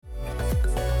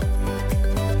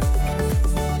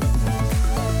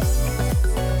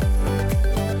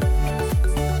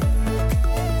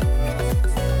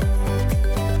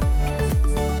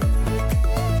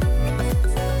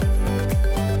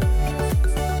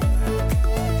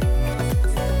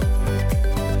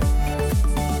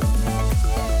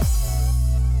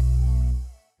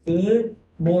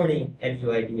Morning,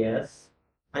 NUIDS.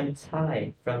 I'm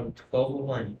Ty from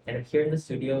 1201, and I'm here in the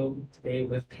studio today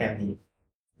with Pammy.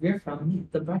 We're from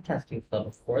the Broadcasting Club,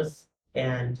 of course,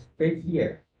 and we're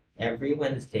here every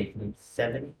Wednesday from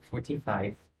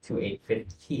 7:45 to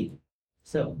 8:15.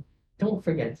 So don't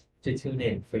forget to tune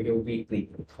in for your weekly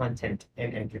content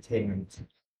and entertainment.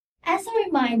 As a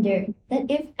reminder that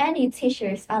if any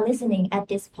teachers are listening at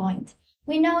this point,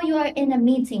 we know you are in a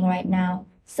meeting right now,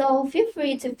 so feel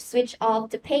free to switch off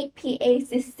the paid PA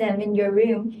system in your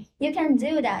room. You can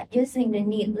do that using the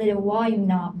neat little volume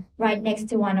knob right next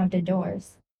to one of the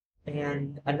doors.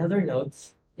 And another note,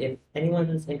 if anyone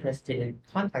is interested in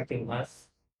contacting us,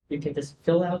 you can just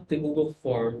fill out the Google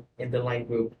form in the line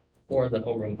group or the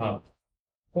homeroom hub.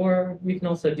 Or you can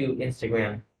also do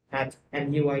Instagram at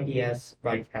MUIDS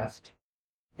broadcast.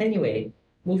 Anyway,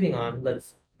 moving on,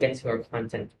 let's get to our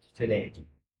content today.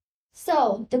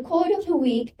 So, the quote of the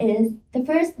week is the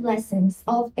first lessons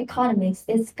of economics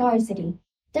is scarcity.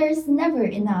 There is never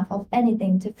enough of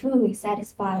anything to fully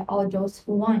satisfy all those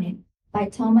who want it, by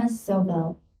Thomas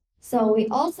Sowell. So, we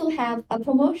also have a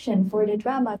promotion for the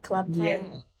drama club Yeah,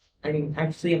 play. I'm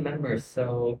actually a member,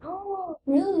 so Oh,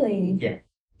 really? yeah,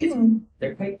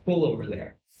 they're quite cool over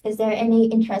there. Is there any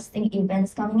interesting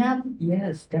events coming up?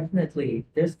 Yes, definitely.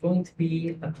 There's going to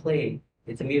be a play.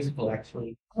 It's a musical,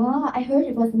 actually. Oh, I heard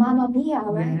it was Mamma Mia,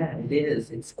 right? Yeah, it is.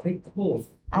 It's quite cool.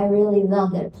 I really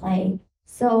love that play.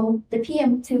 So the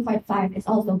PM 255 is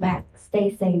also back. Stay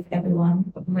safe,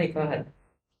 everyone. Oh my God.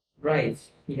 Right.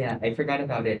 Yeah, I forgot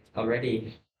about it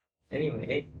already.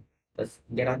 Anyway, let's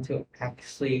get on to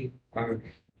actually our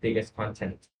biggest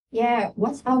content. Yeah,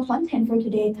 what's our content for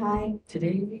today, Ty?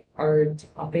 Today, our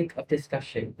topic of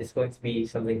discussion is going to be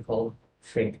something called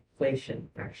shrinkflation,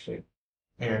 actually.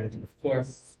 And of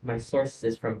course, my source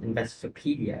is from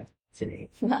Investopedia today.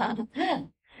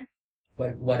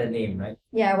 What a name, right?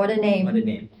 Yeah, what a What a name.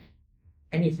 name.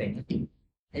 Anything.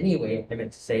 Anyway, I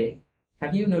meant to say,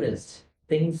 have you noticed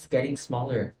things getting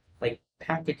smaller, like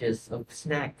packages of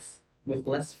snacks with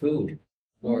less food,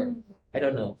 or I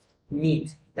don't know,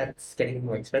 meat that's getting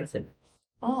more expensive?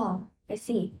 Oh, I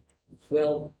see.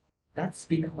 Well, that's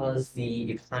because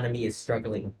the economy is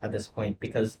struggling at this point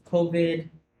because COVID,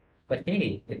 but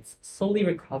hey, it's slowly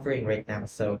recovering right now.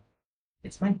 So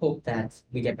it's my hope that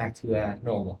we get back to a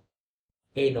normal,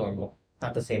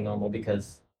 not the same normal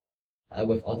because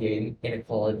with all the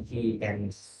inequality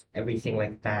and everything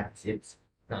like that, it's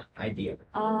not ideal.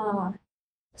 Ah,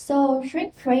 so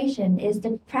shrinkflation is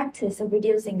the practice of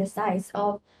reducing the size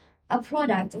of a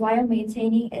product while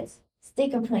maintaining its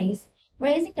sticker price.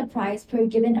 Raising the price per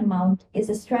given amount is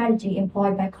a strategy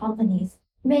employed by companies,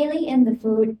 mainly in the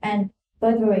food and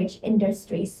beverage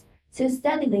industries, to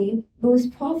steadily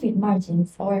boost profit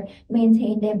margins or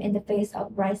maintain them in the face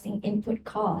of rising input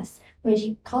costs,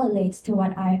 which correlates to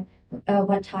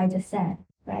what Ty just said,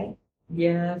 right?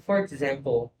 Yeah, for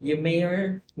example, you may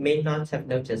or may not have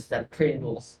noticed that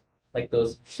Pringles, like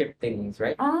those chip things,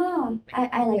 right? Ah,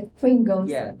 I like Pringles.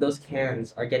 Yeah, those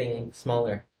cans are getting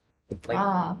smaller. Like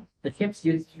Ah, the chips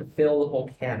used to fill the whole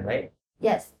can, right?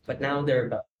 yes, But now they're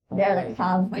about they're like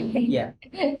halfway. yeah,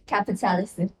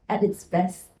 Capitalism at its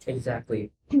best.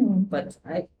 exactly. But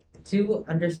I do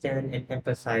understand and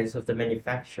empathize with the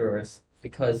manufacturers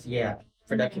because yeah,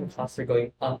 production costs are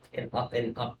going up and up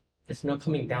and up. There's no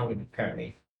coming down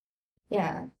apparently.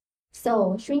 Yeah.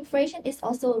 So shrinkflation is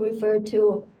also referred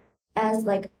to as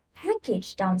like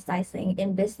package downsizing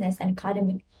in business and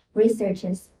academic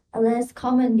researches. A less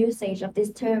common usage of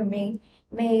this term may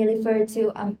refer to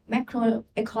a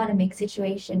macroeconomic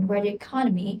situation where the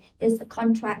economy is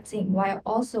contracting while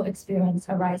also experience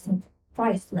a rising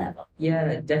price level.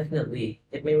 Yeah, definitely.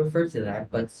 It may refer to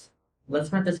that, but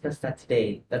let's not discuss that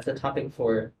today. That's a topic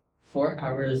for 4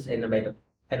 hours and about,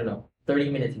 I don't know, 30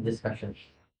 minutes of discussion.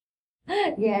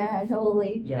 Yeah,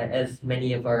 totally. Yeah, as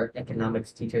many of our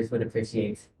economics teachers would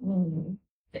appreciate. Mm.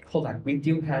 Hold on, we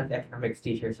do have economics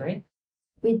teachers, right?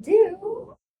 We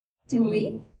do. Do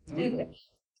we? Do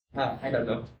I don't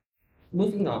know.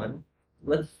 Moving on,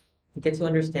 let's get to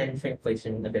understand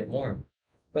shrinkflation a bit more.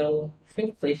 Well,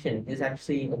 shrinkflation is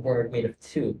actually a word made of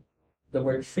two, the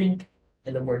word shrink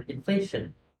and the word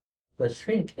inflation. The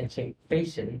shrink in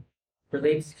shrinkflation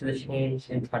relates to the change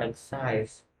in product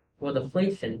size, while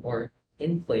deflation or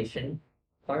inflation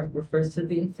part refers to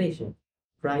the inflation,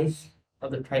 rise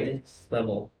of the price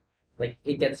level. Like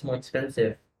it gets more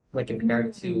expensive when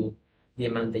compared to the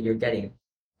amount that you're getting.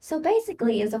 So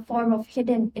basically, it's a form of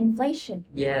hidden inflation.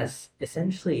 Yes,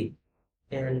 essentially.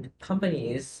 And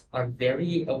companies are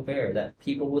very aware that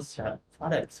people will sell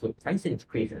products with price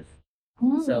increases.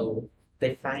 Mm. So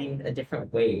they find a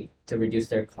different way to reduce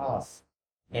their costs.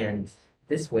 And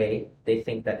this way, they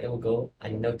think that it will go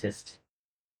unnoticed.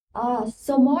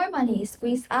 So more money is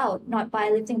squeezed out, not by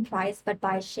lifting price, but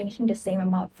by changing the same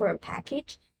amount for a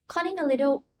package, cutting a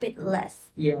little bit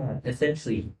less. Yeah,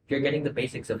 essentially, you're getting the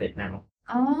basics of it now.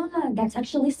 That's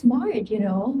actually smart.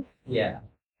 Yeah.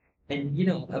 And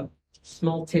a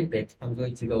small tidbit I'm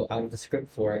going to go out of the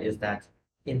script for is that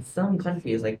in some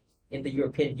countries, like in the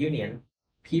European Union,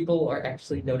 people are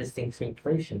actually noticing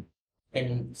shrinkflation.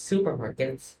 And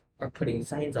supermarkets are putting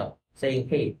signs up saying,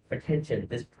 hey, attention,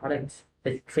 this product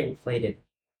is shrinkflated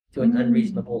to an Mm.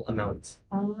 unreasonable amount.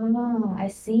 I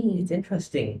see. It's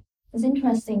interesting. It's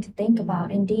interesting to think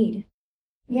about, indeed.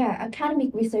 Yeah,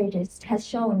 academic research has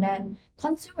shown that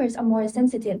consumers are more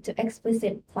sensitive to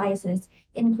explicit prices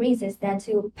increases than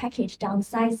to package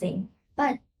downsizing,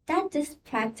 but that this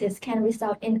practice can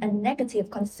result in a negative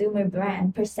consumer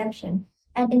brand perception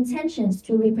and intentions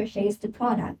to repurchase the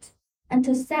product, and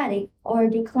to static or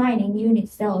declining unit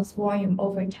sales volume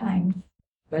over time.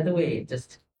 By the way,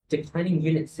 just declining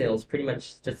unit sales pretty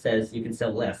much just says you can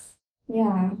sell less.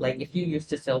 Yeah, Like if you used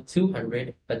to sell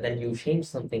 200, but then you change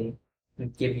something to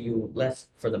give you less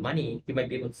for the money, you might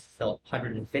be able to sell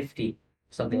 150,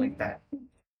 something like that.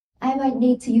 I might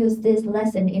need to use this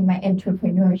lesson in my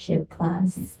entrepreneurship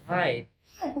class Hi,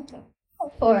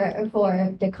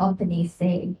 for the company's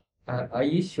sake. are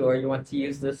you sure you want to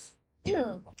use this?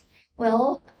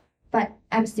 Well, but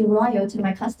I'm still loyal to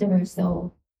my customers,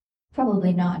 so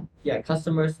probably not. Yeah,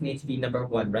 customers need to be number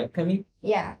one, right, Pemmy?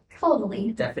 Yeah,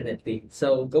 totally. Definitely.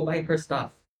 So go buy her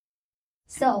stuff.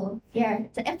 So, yeah,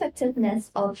 the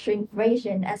effectiveness of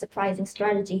shrinkflation as a pricing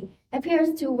strategy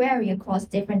appears to vary across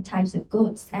different types of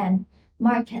goods and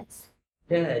markets.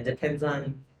 Yeah, it depends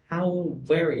on how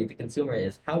wary the consumer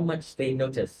is, how much they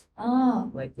notice.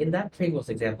 Oh, Like in that Pringles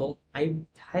example, I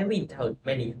highly doubt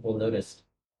many will notice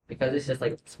because it's just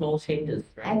like small changes,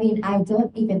 I right? mean, I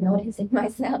don't even notice it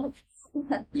myself.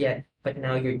 Yeah, but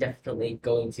now you're definitely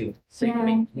going to, so you can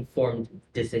Yeah, make informed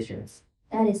decisions.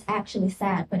 that is actually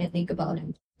sad when you think about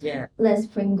it. Yeah, Less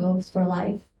Pringles for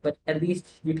life. but at least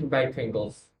you can buy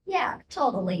Pringles. Yeah,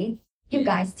 totally. You Yeah.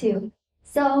 guys too.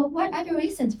 So, what are the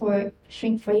reasons for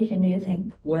shrinkflation, do you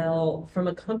think? Well, from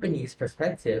a company's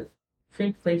perspective,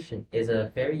 shrinkflation is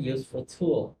a very useful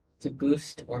tool to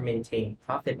boost or maintain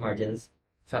profit margins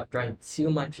without drawing too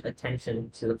much attention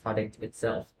to the product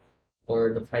itself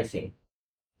or the pricing.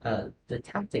 The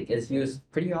tactic is used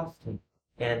pretty often.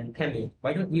 And Pemmy,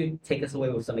 why don't you take us away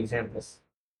with some examples?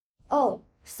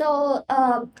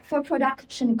 For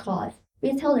production costs,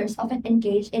 retailers often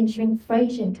engage in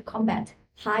shrinkflation to combat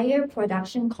higher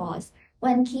production costs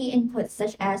when key inputs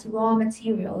such as raw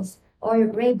materials or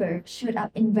labor shoot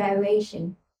up in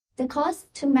variation. The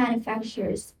cost to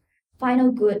manufacturers'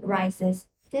 final good rises.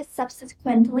 This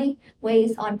subsequently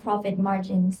weighs on profit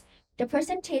margins, the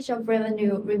percentage of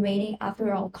revenue remaining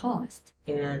after all cost.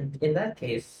 And in that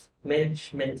case,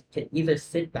 management can either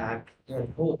sit back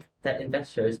and hope that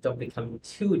investors don't become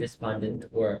too despondent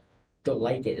or don't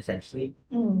like it, essentially,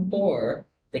 Mm. or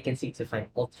they can seek to find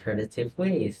alternative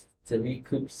ways to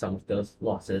recoup some of those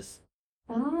losses.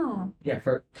 Ah, Yeah,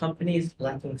 for companies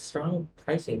lacking strong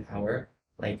pricing power,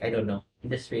 like, I don't know,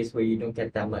 industries where you don't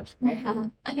get that much.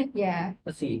 yeah.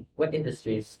 Let's see, what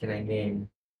industries can I name?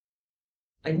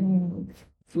 I mean,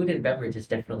 food and beverage is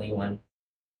definitely one.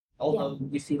 Although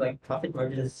you see like profit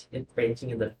margins ranging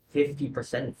in the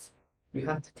 50%, you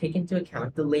have to take into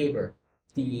account the labor,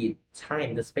 the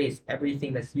time, the space,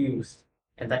 everything that's used,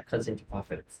 and that cuts into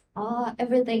profits.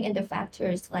 Everything in the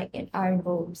factors like in iron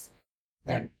bulbs.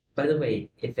 And by the way,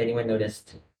 if anyone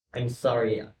noticed, I'm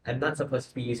sorry, I'm not supposed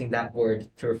to be using that word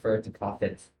to refer to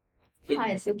profits. It,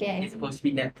 It's okay. it's supposed to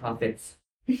be net profits,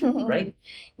 right?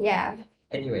 Yeah.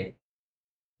 Anyway,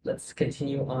 let's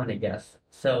continue on, I guess.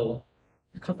 So,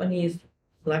 companies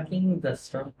lacking the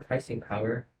strong pricing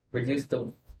power reduce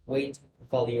the weight,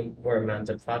 volume, or amount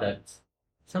of products.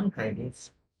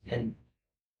 Sometimes, and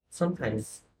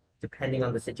sometimes, depending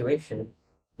on the situation,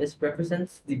 this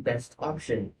represents the best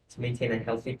option to maintain a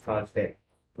healthy profit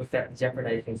without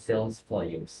jeopardizing sales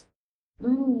volumes.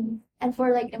 And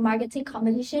for like the marketing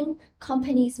competition,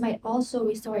 companies might also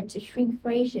resort to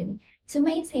shrinkflation to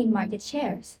maintain market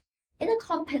shares. In a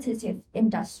competitive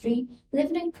industry,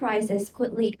 lifting prices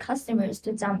could lead customers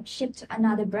to jump ship to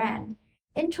another brand,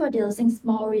 introducing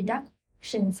small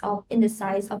reductions in the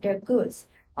size of their goods.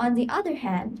 On the other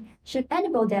hand, should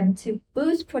enable them to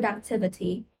boost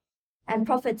productivity and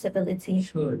profitability.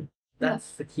 Should. No,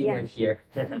 That's the key yeah, word here.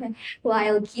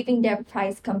 while keeping their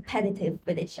price competitive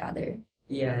with each other.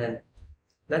 Yeah,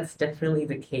 that's definitely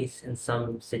the case in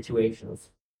some situations.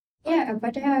 Yeah,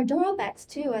 but there are drawbacks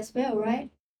too as well, right?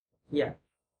 Yeah.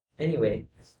 Anyway,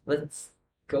 let's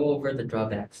go over the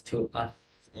drawbacks to us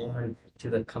and to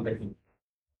the company.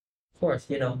 Of course,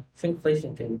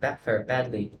 shrinkflation can backfire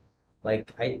badly.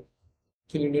 Can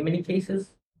you name any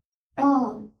cases?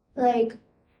 Oh, like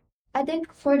I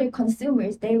think for the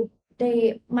consumers,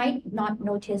 they might not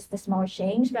notice the small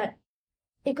change, but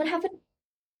it could have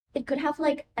it could have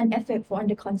like an effect on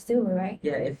the consumer, right?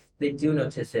 Yeah, if they do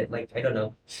notice it, like I don't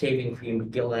know, shaving cream,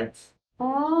 Gillette.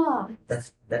 Oh,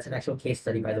 That's an actual case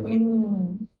study, by the way.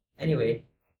 mm, Anyway,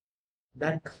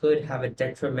 that could have a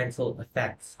detrimental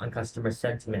effects on customer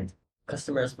sentiment.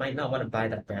 Customers might not want to buy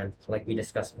that brand, like we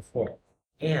discussed before.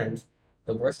 And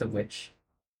the worst of which,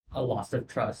 a loss of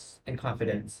trust and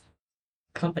confidence.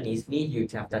 Companies need you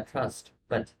to have that trust,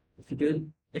 but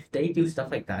if they do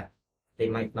stuff like that, they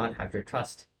might not have your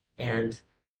trust. And the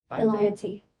by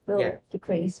loyalty yeah, will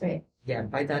decrease, right? yeah,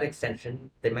 by that extension,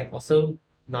 they might also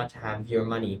not have your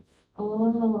money.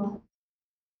 Oh,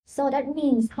 so that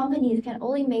means companies can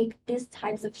only make these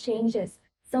types of changes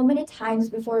so many times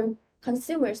before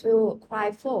consumers will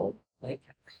cry foul. Like,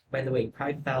 by the way,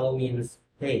 cry foul means,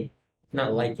 hey,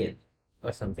 not like it,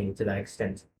 or something to that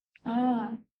extent.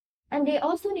 Ah, and they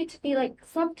also need to be like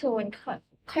subtle and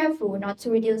careful not to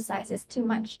reduce sizes too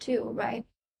much too, right?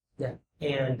 Yeah.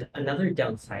 And another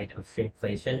downside of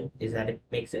shrinkflation is that it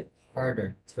makes it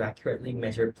harder to accurately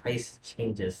measure price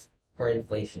changes for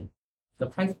inflation. The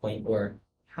price point, or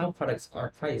how products are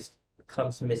priced,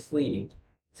 becomes misleading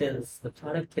since the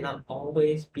product cannot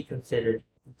always be considered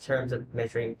in terms of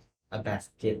measuring a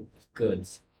basket of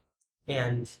goods.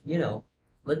 And,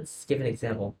 let's give an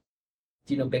example.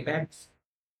 Do you know Big Macs?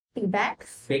 Big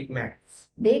Macs? Big Macs,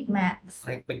 Big Macs.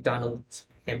 like McDonald's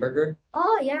hamburger.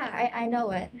 Oh yeah, I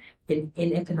know it. In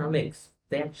economics,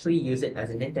 they actually use it as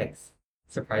an index,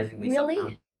 surprisingly somehow.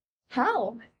 Really?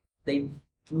 How? They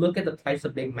look at the price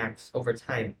of Big Macs over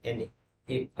time and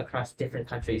across different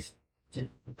countries to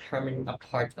determine a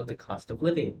part of the cost of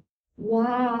living.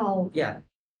 Wow. Yeah.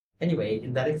 Anyway,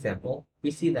 in that example,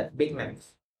 we see that Big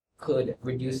Macs could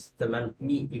reduce the amount of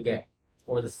meat you get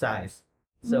or the size.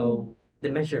 Mm. So the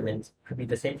measurement could be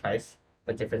the same price,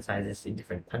 but different sizes in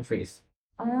different countries.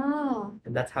 Ah.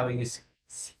 And that's how you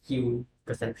skew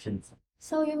perceptions.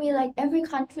 So you mean like every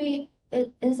country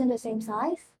it isn't the same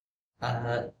size?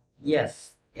 Uh,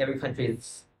 yes, every country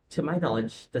is, to my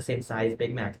knowledge, the same size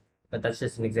Big Mac, but that's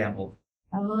just an example.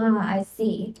 Ah, I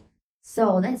see.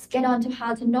 So let's get on to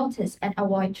how to notice and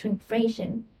avoid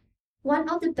shrinkflation. One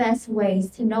of the best ways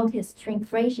to notice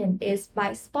shrinkflation is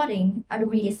by spotting a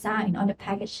redesign on the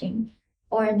packaging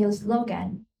or a new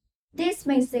slogan. This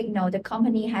may signal the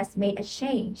company has made a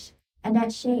change, and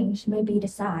that change may be the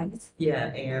size. Yeah,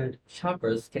 and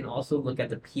shoppers can also look at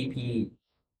the PPU,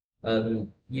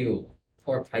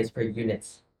 or price per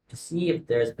units, to see if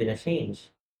there's been a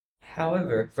change.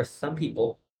 However, for some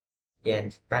people,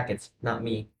 and brackets, not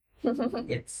me,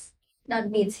 it's Not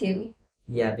me too.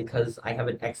 yeah, because I have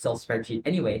an Excel spreadsheet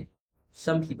anyway.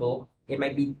 Some people, it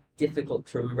might be difficult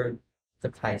to remember the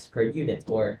price per unit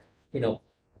or, you know,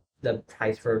 the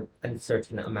price for a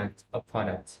certain amount of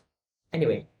product.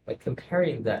 Anyway, by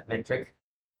comparing that metric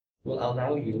will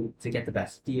allow you to get the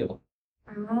best deal.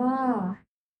 Ah,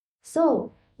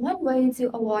 so one way to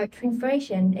avoid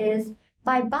shrinkflation is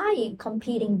by buying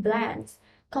competing brands.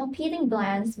 Competing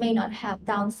brands may not have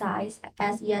downsized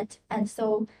as yet, and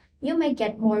so you may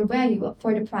get more value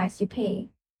for the price you pay.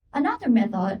 Another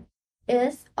method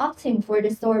is opting for the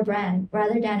store brand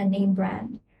rather than a name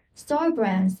brand. Store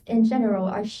brands in general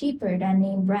are cheaper than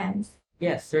name brands.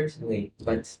 Yes, certainly,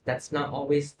 but that's not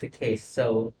always the case,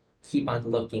 so keep on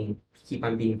looking, keep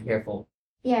on being careful.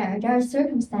 Yeah, there are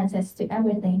circumstances to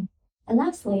everything. And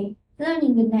lastly,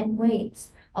 learning the net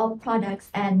weights of products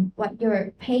and what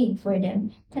you're paying for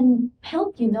them can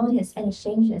help you notice any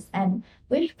changes and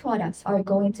which products are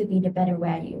going to be the better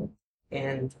value.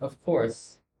 And of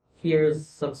course, here's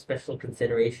some special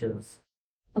considerations.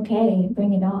 Okay,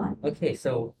 bring it on. Okay,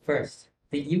 so first,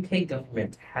 the UK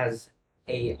government has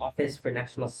a Office for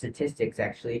National Statistics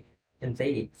actually, and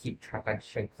they keep track of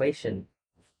shrinkflation.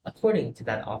 According to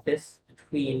that office,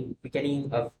 between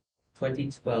beginning of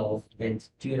 2012 and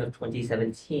June of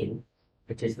 2017,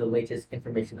 which is the latest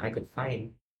information I could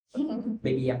find,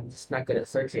 maybe I'm just not good at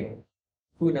searching.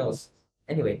 Who knows?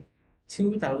 Anyway,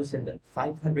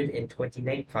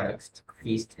 2,529 products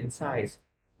decreased in size,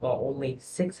 while only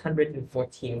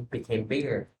 614 became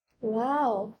bigger.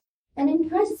 Wow. And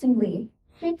interestingly,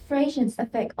 inflation's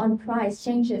effect on price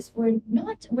changes were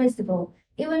not visible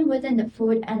even within the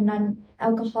food and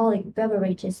non-alcoholic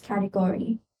beverages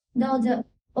category. Though the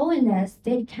ONS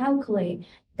did calculate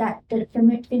that the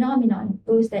phenomenon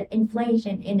boosted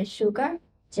inflation in the sugar,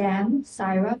 jam,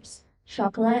 syrups,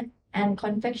 chocolate, and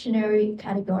confectionery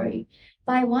category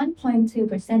by 1.2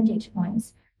 percentage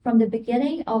points from the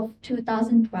beginning of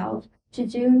 2012 to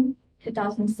June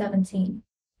 2017.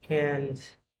 And,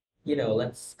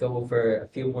 let's go over a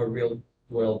few more real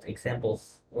world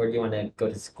examples. Or do you want to go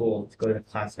to school, to go to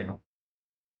class now?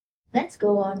 Let's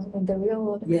go on with the real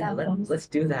world Yeah, examples. let's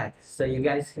do that. So you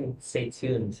guys can stay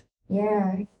tuned.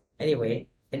 Yeah. Anyway,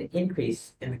 an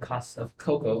increase in the cost of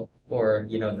cocoa, or,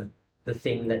 the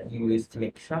thing that you use to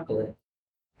make chocolate,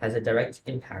 has a direct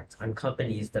impact on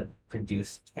companies that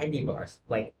produce candy bars,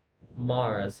 like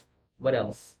Mars. What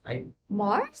else?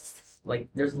 Mars? Like,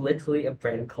 there's literally a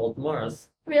brand called Mars.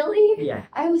 Really? Yeah.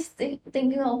 I was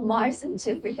thinking of Mars and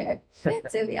Jupiter,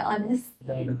 to be honest.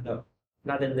 No, no, no.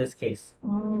 Not in this case.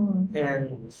 Mm.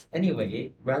 And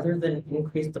anyway, rather than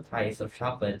increase the price of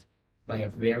chocolate by a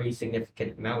very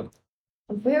significant amount,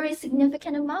 A very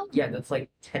significant amount? yeah, that's like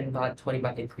 10 baht, 20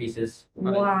 baht increases on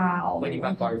a Wow. 20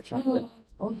 baht bar of chocolate.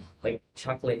 Oh. Like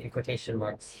chocolate in quotation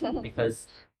marks, because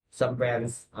some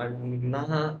brands are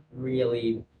not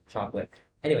really chocolate.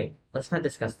 Anyway, let's not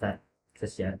discuss that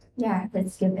just yet. Yeah,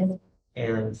 let's skip it.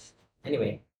 And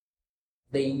anyway,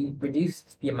 they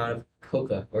reduced the amount of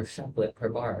cocoa or chocolate per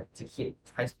bar to keep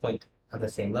the price point at the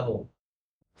same level.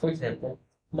 For example,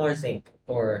 Mars Inc.,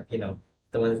 or,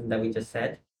 the ones that we just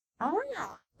said. Ah,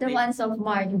 the They- ones of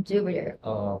Mars and Jupiter.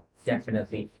 Oh,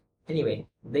 definitely. Anyway,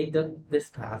 they did this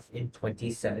path in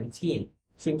 2017,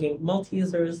 shrinking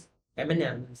Maltesers,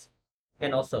 M&Ms,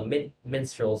 and also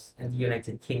minstrels in the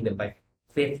United Kingdom by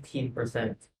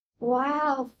 15%.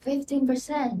 Wow,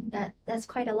 15%. That's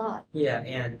quite a lot. Yeah,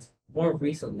 and more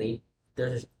recently,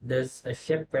 there's a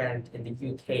ship brand in the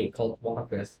UK called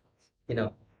Walkers. You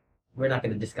know, we're not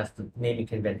going to discuss the naming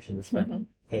conventions, but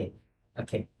hey,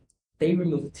 okay. They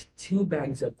removed 2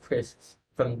 bags of crisps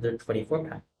from their 24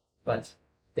 pack, but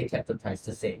they kept the price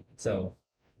the same. So,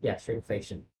 yeah,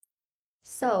 shrinkflation.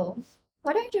 So,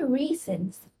 what are the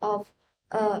reasons of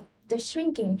the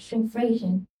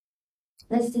shrinkflation?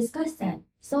 Let's discuss that.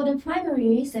 So the primary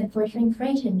reason for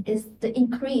shrinkflation is the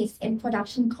increase in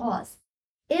production costs.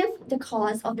 If the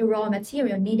cost of the raw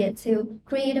material needed to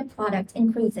create a product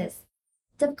increases,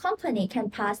 the company can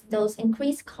pass those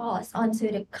increased costs on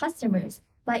to the customers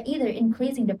by either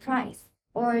increasing the price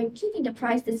or keeping the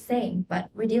price the same but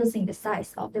reducing the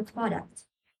size of the product.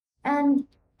 And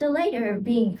the latter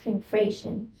being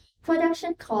inflation.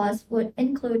 Production costs would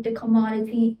include the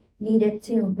commodity needed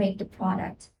to make the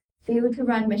product, fuel to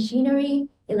run machinery,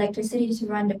 electricity to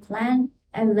run the plant,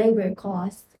 and labor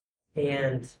costs.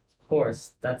 And of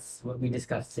course, that's what we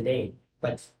discussed today.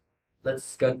 But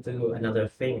let's go through another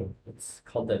thing. It's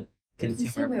called the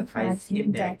Consumer Price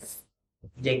Index.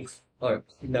 Jinx, or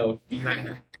no,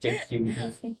 jinx you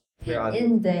because we're on.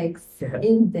 Index. Yeah.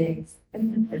 Index.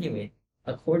 Anyway,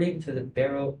 according to the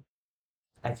Bureau,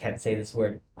 I can't say this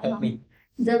word. Help me.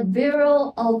 The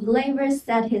Bureau of Labor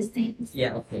Statistics.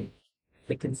 Yeah, okay.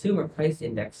 The Consumer Price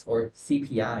Index, or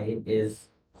CPI, is,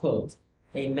 quote,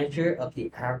 a measure of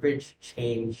the average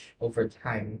change over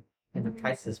time in the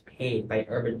prices paid by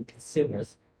urban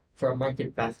consumers for a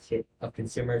market basket of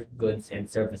consumer goods and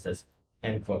services,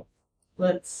 end quote.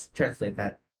 Let's translate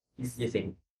that. You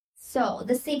think? So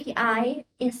the CPI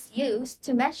is used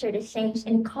to measure the change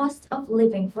in cost of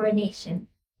living for a nation,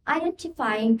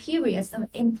 identifying periods of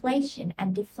inflation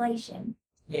and deflation.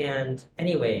 And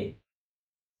anyway,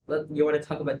 you want to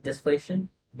talk about disinflation?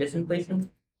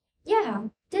 Yeah,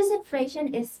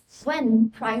 disinflation is when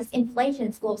price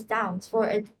inflation slows down for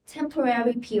a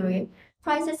temporary period.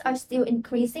 Prices are still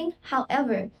increasing,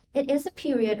 however, it is a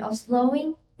period of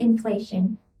slowing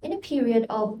inflation. In a period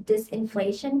of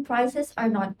disinflation, prices are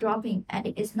not dropping, and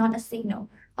it is not a signal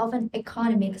of an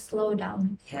economic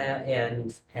slowdown. Yeah,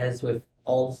 and as with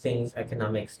all things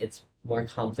economics, it's more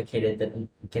complicated than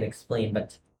we can explain.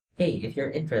 But hey, if you're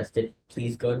interested,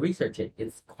 please go and research it.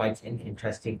 It's quite an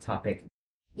interesting topic.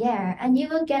 Yeah, and you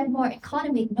will get more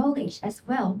economic knowledge as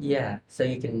well. Yeah, so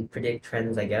you can predict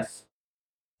trends, I guess.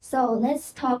 So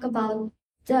let's talk about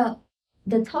the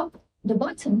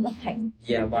bottom line.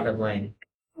 Yeah, bottom line.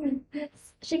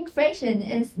 Shrinkflation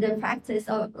is the practice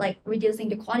of like reducing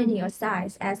the quantity or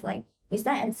size as like we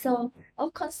said, so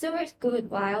of consumers' good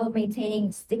while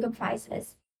maintaining sticker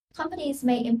prices. Companies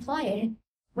may employ it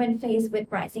when faced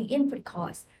with rising input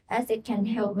costs, as it can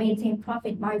help maintain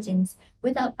profit margins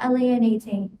without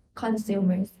alienating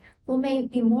consumers who may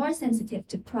be more sensitive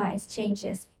to price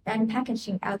changes than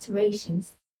packaging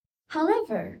alterations.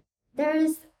 However, there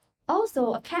is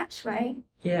also a catch, right?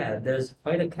 Yeah, there's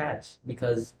quite a catch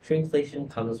because shrinkflation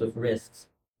comes with risks,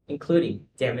 including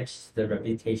damage to the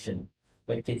reputation.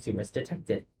 when consumers detect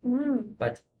it. Mm.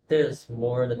 But there's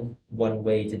more than one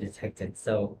way to detect it,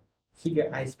 so keep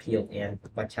your eyes peeled and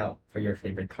watch out for your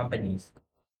favorite companies.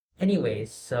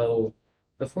 Anyways, so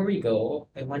before we go,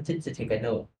 I wanted to take a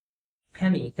note.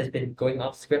 Pammy has been going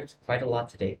off script quite a lot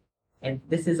today, and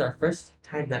this is our first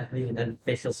time not reading an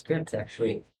official script,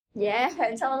 actually. Yeah,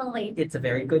 totally. It's a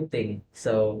very good thing.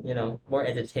 So, more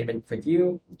entertainment for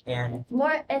you, and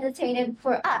More entertaining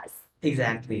for us.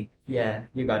 exactly. Yeah,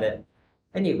 you got it.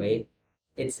 Anyway,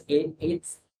 it's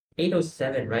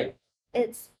 8:07, right?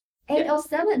 It's Yeah.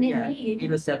 8:07 Yeah, indeed.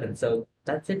 8:07. So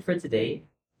that's it for today.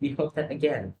 We hope that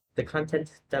again, the content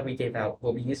that we gave out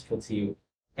will be useful to you,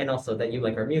 and also that you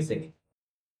like our music.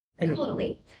 And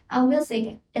Totally. Our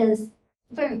music is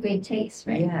very great taste,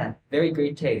 right? yeah, very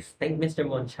great taste. Thank Mr.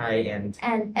 Monchai and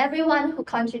And everyone who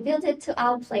contributed to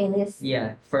our playlist.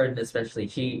 yeah, Fern especially.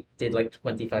 She did like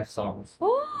 25 songs.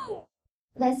 Oh,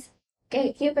 let's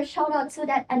give a shout out to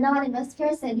that anonymous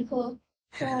person who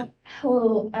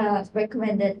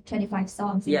recommended 25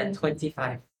 songs. Yeah,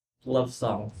 25 love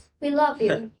songs. We love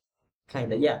you.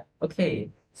 Kinda, yeah.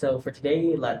 Okay, so for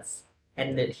today, let's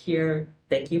end it here.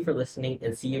 Thank you for listening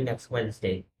and see you next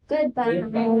Wednesday. Goodbye.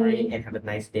 Goodbye and have a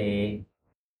nice day.